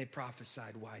when they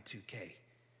prophesied Y2K.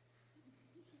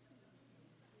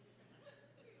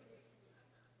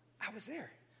 I was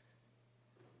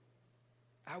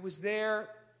there.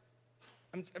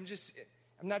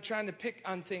 I'm not trying to pick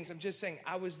on things. I'm just saying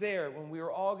I was there when we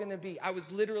were all going to be. I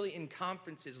was literally in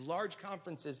conferences, large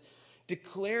conferences,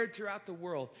 declared throughout the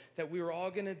world that we were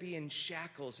all going to be in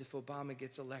shackles if Obama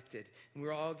gets elected. And we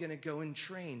were all going to go in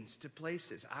trains to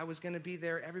places. I was going to be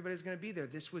there. Everybody's going to be there.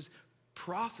 This was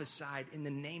prophesied in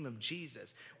the name of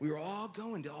Jesus. We were all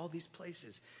going to all these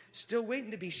places, still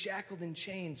waiting to be shackled in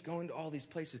chains, going to all these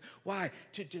places. Why?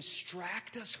 To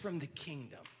distract us from the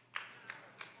kingdom.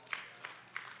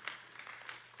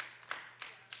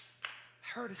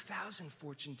 I heard 1,000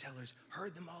 fortune tellers,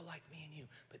 heard them all like me and you,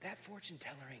 but that fortune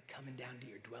teller ain't coming down to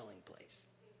your dwelling place.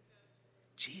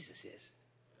 Jesus is.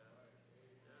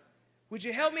 Would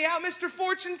you help me out, Mr.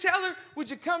 Fortune Teller? Would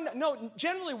you come? No,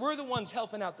 generally we're the ones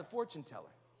helping out the fortune teller.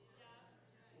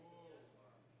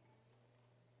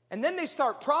 And then they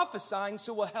start prophesying,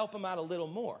 so we'll help them out a little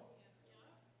more.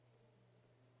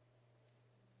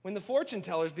 When the fortune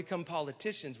tellers become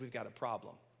politicians, we've got a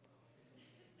problem.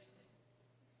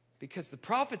 Because the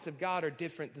prophets of God are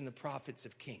different than the prophets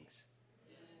of kings.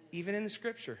 Even in the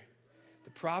scripture,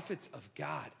 the prophets of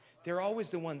God, they're always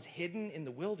the ones hidden in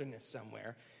the wilderness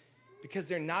somewhere, because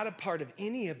they're not a part of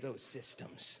any of those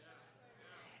systems.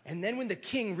 And then when the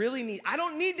king really needs, I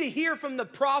don't need to hear from the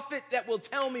prophet that will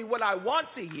tell me what I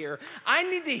want to hear. I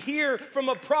need to hear from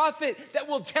a prophet that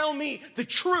will tell me the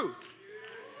truth.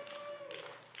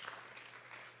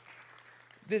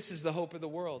 This is the hope of the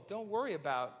world. Don't worry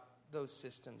about those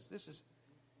systems.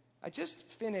 I just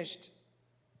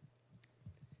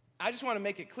want to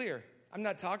make it clear. I'm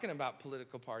not talking about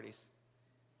political parties.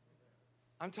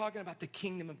 I'm talking about the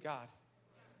kingdom of God.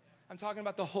 I'm talking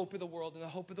about the hope of the world, and the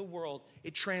hope of the world,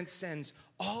 it transcends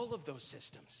all of those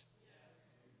systems.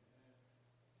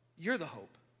 You're the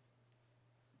hope.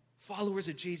 Followers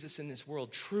of Jesus in this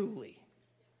world, truly.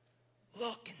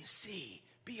 Look and see.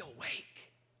 Be awake.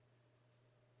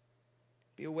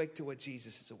 Be awake to what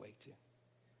Jesus is awake to.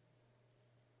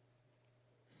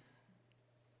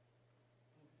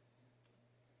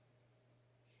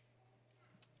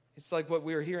 It's like what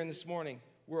we were hearing this morning.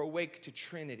 We're awake to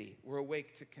Trinity. We're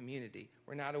awake to community.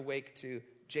 We're not awake to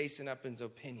Jason Upton's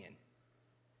opinion.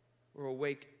 We're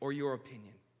awake, or your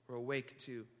opinion. We're awake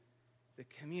to the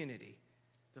community,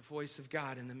 the voice of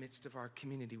God in the midst of our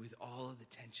community with all of the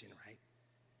tension, right?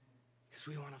 Because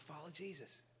we want to follow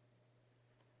Jesus.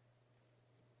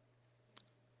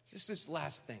 Just this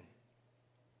last thing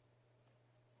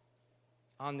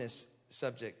on this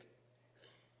subject.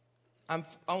 I'm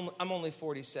only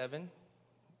 47.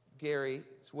 Gary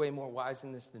is way more wise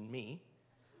in this than me,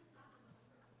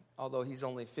 although he's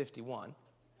only 51.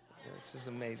 This is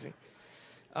amazing.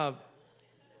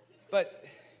 But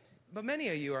many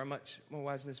of you are much more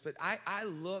wise in this. But I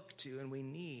look to, and we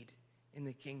need in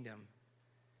the kingdom,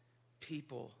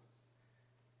 people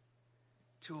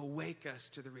to awake us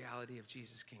to the reality of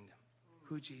Jesus' kingdom,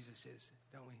 who Jesus is,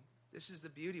 don't we? This is the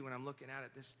beauty when I'm looking at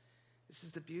it. This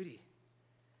is the beauty.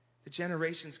 The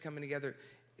generations coming together.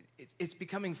 It's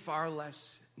becoming far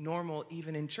less normal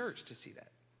even in church to see that.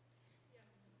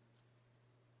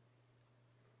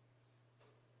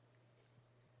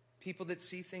 People that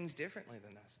see things differently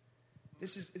than us.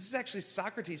 This is actually,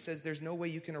 Socrates says there's no way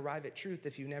you can arrive at truth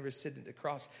if you never sit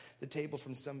across the table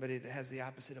from somebody that has the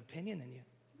opposite opinion than you.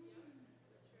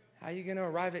 How are you going to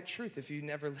arrive at truth if you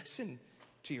never listen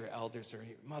to your elders or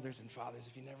your mothers and fathers,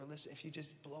 if you never listen, if you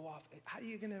just blow off? How are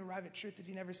you going to arrive at truth if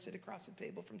you never sit across the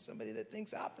table from somebody that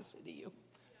thinks opposite of you?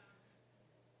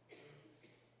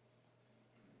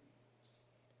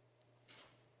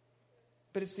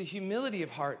 But it's the humility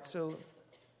of heart. So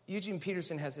Eugene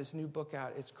Peterson has this new book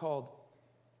out. It's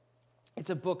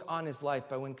a book on his life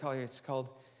by Win Collier. It's called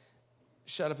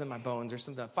Shut Up in My Bones or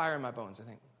something, Fire in My Bones, I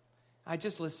think. I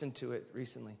just listened to it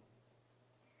recently.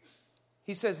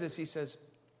 He says this, he says,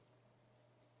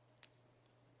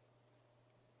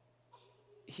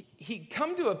 he'd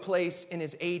come to a place in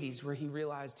his 80s where he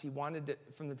realized he wanted to,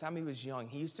 from the time he was young,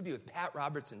 he used to be with Pat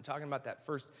Robertson, talking about that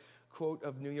first quote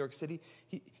of New York City.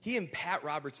 He and Pat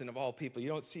Robertson, of all people, you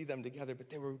don't see them together,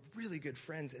 but they were really good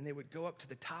friends, and they would go up to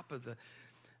the top of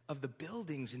the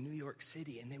buildings in New York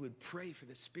City, and they would pray for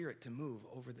the Spirit to move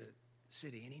over the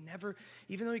city. And he never,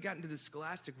 even though he got into the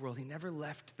scholastic world, he never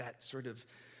left that sort of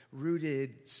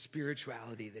rooted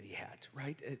spirituality that he had,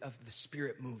 right? Of the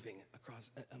Spirit moving across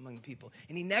among people.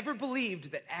 And he never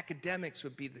believed that academics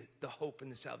would be the hope and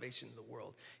the salvation of the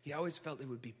world. He always felt it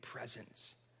would be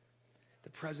presence. The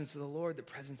presence of the Lord, the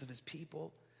presence of his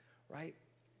people, right?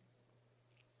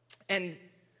 And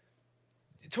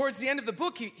towards the end of the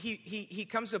book, he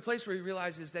comes to a place where he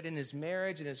realizes that in his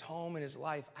marriage, in his home, in his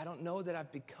life, I don't know that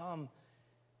I've become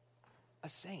a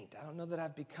saint. I don't know that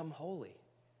I've become holy.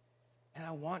 And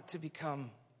I want to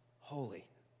become holy.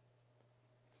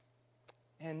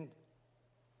 And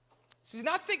so he's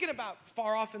not thinking about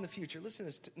far off in the future. Listen to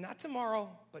this, not tomorrow,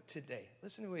 but today.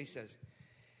 Listen to what he says.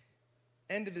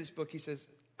 End of this book, he says,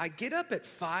 I get up at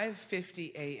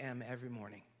 5:50 a.m. every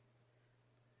morning.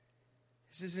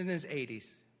 This is in his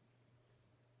 80s.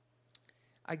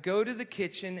 I go to the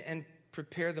kitchen and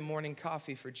prepare the morning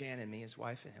coffee for Jan and me, his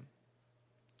wife and him.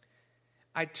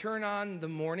 I turn on the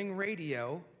morning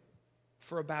radio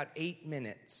for about 8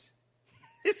 minutes.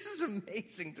 This is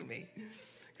amazing to me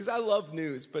because I love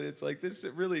news, but it's like this,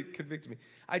 it really convicts me.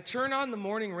 I turn on the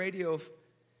morning radio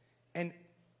and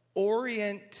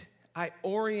I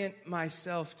orient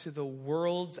myself to the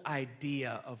world's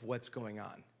idea of what's going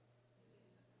on.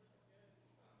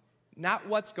 Not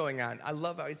what's going on. I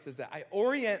love how he says that. I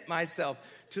orient myself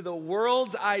to the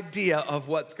world's idea of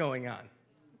what's going on.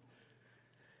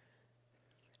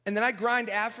 And then I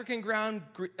grind African ground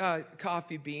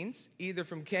coffee beans, either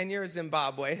from Kenya or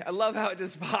Zimbabwe. I love how it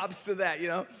just pops to that, you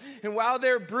know. And while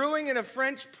they're brewing in a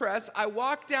French press, I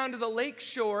walk down to the lake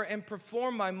shore and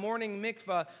perform my morning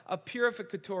mikvah, a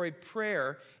purificatory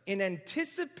prayer, in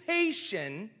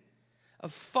anticipation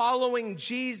of following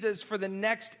Jesus for the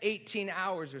next 18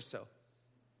 hours or so.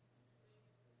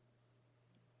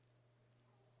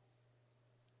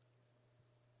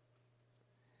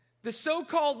 The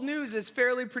so-called news is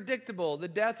fairly predictable. The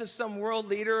death of some world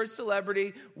leader or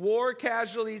celebrity, war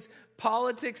casualties,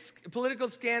 political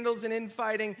scandals and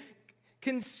infighting,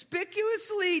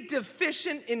 conspicuously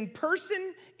deficient in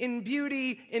person, in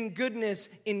beauty, in goodness,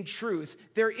 in truth.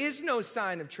 There is no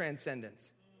sign of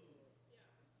transcendence.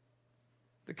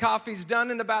 The coffee's done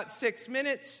in about 6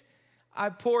 minutes. I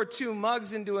pour 2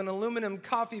 mugs into an aluminum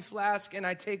coffee flask, and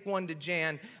I take one to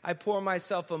Jan. I pour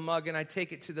myself a mug, and I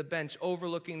take it to the bench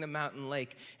overlooking the mountain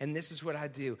lake. And this is what I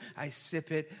do. I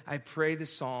sip it. I pray the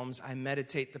Psalms. I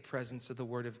meditate the presence of the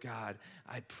Word of God.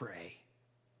 I pray.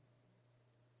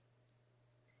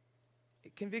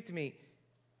 It convicted me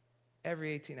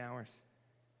every 18 hours.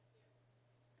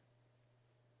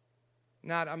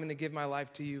 Not, I'm going to give my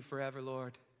life to you forever,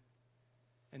 Lord.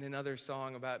 And another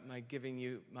song about my giving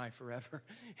you my forever.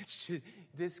 It's just,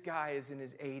 this guy is in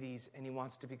his 80s and he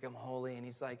wants to become holy. And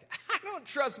he's like, I don't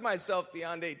trust myself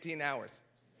beyond 18 hours.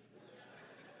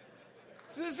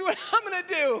 So this is what I'm going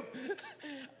to do.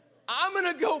 I'm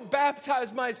going to go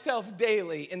baptize myself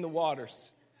daily in the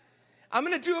waters. I'm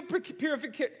going to do a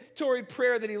purificatory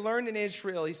prayer that he learned in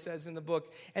Israel, he says in the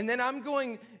book. And then I'm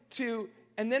going to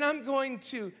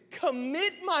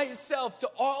commit myself to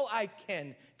all I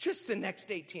can, just the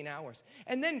next 18 hours.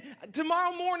 And then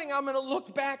tomorrow morning, I'm going to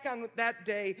look back on that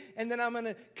day, and then I'm going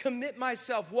to commit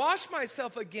myself, wash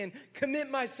myself again,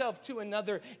 commit myself to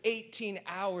another 18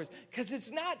 hours. Because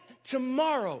it's not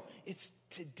tomorrow, it's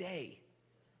today.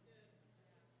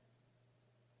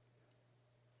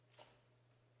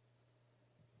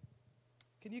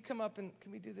 Can you come up and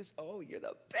can we do this? Oh, you're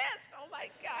the best. Oh, my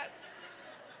God.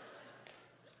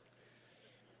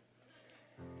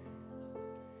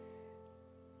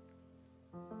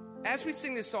 As we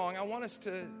sing this song, I want us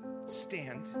to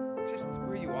stand just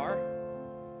where you are.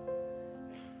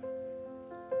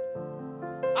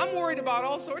 I'm worried about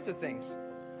all sorts of things.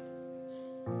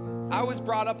 I was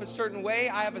brought up a certain way.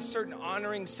 I have a certain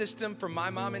honoring system from my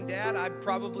mom and dad. I've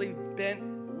probably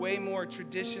been way more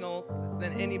traditional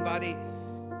than anybody,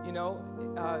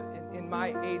 in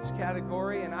my age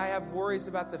category. And I have worries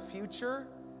about the future.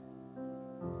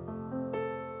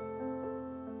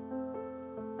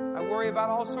 I worry about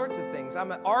all sorts of things.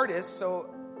 I'm an artist, so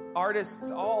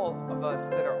artists, all of us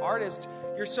that are artists,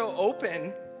 you're so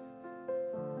open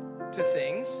to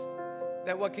things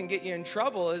that what can get you in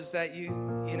trouble is that you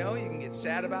can get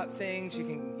sad about things, you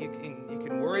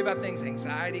can worry about things,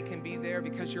 anxiety can be there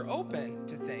because you're open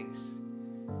to things.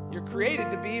 You're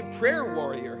created to be a prayer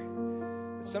warrior.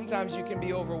 But sometimes you can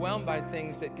be overwhelmed by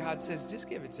things that God says, just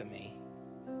give it to me.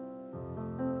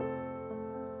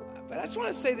 But I just want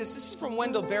to say this. This is from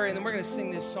Wendell Berry, and then we're going to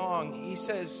sing this song. He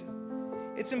says,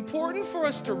 it's important for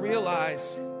us to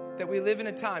realize that we live in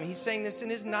a time. He's saying this in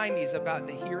his 90s about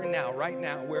the here and now, right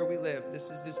now, where we live. This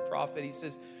is this prophet. He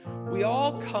says, this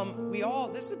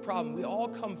is the problem. We all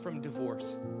come from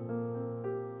divorce.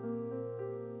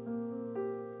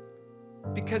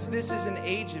 Because this is an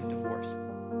age of divorce.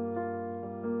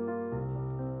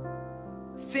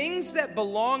 Things that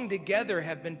belong together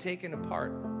have been taken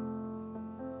apart.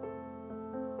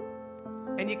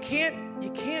 And you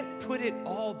can't put it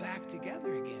all back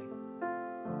together again.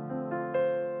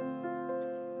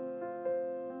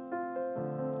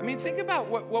 I mean, think about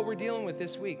what we're dealing with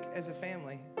this week as a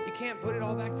family. You can't put it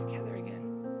all back together again.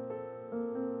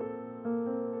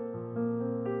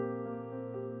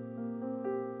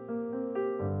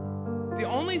 The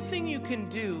only thing you can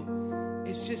do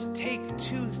is just take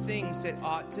 2 things that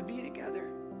ought to be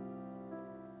together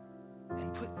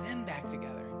and put them back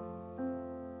together.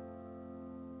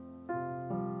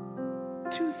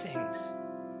 2 things,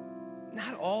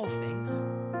 not all things.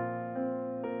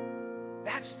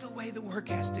 That's the way the work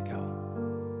has to go.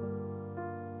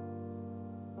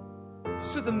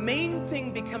 So the main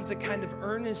thing becomes a kind of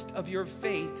earnest of your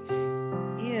faith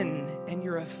in and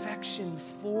your affection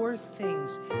for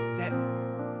things that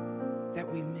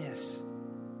we miss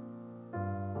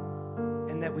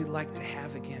and that we'd like to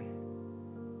have again.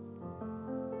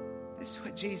 This is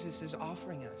what Jesus is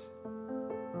offering us.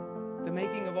 The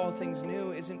making of all things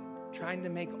new isn't trying to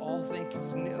make all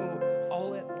things new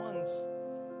all at once.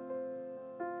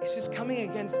 It's just coming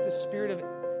against the spirit of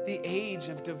the age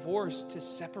of divorce, to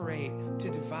separate, to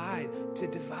divide, to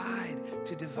divide,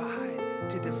 to divide,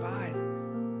 to divide.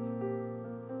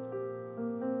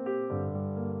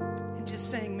 And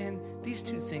just saying, man, these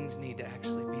 2 things need to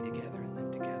actually be together and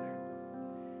live together.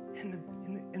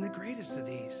 And the greatest of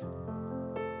these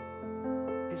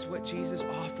is what Jesus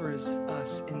offers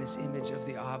us in this image of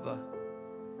the Abba.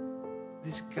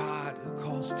 This God who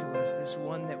calls to us, this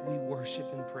one that we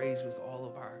worship and praise with all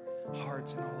of our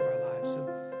hearts and all of our lives.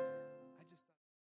 So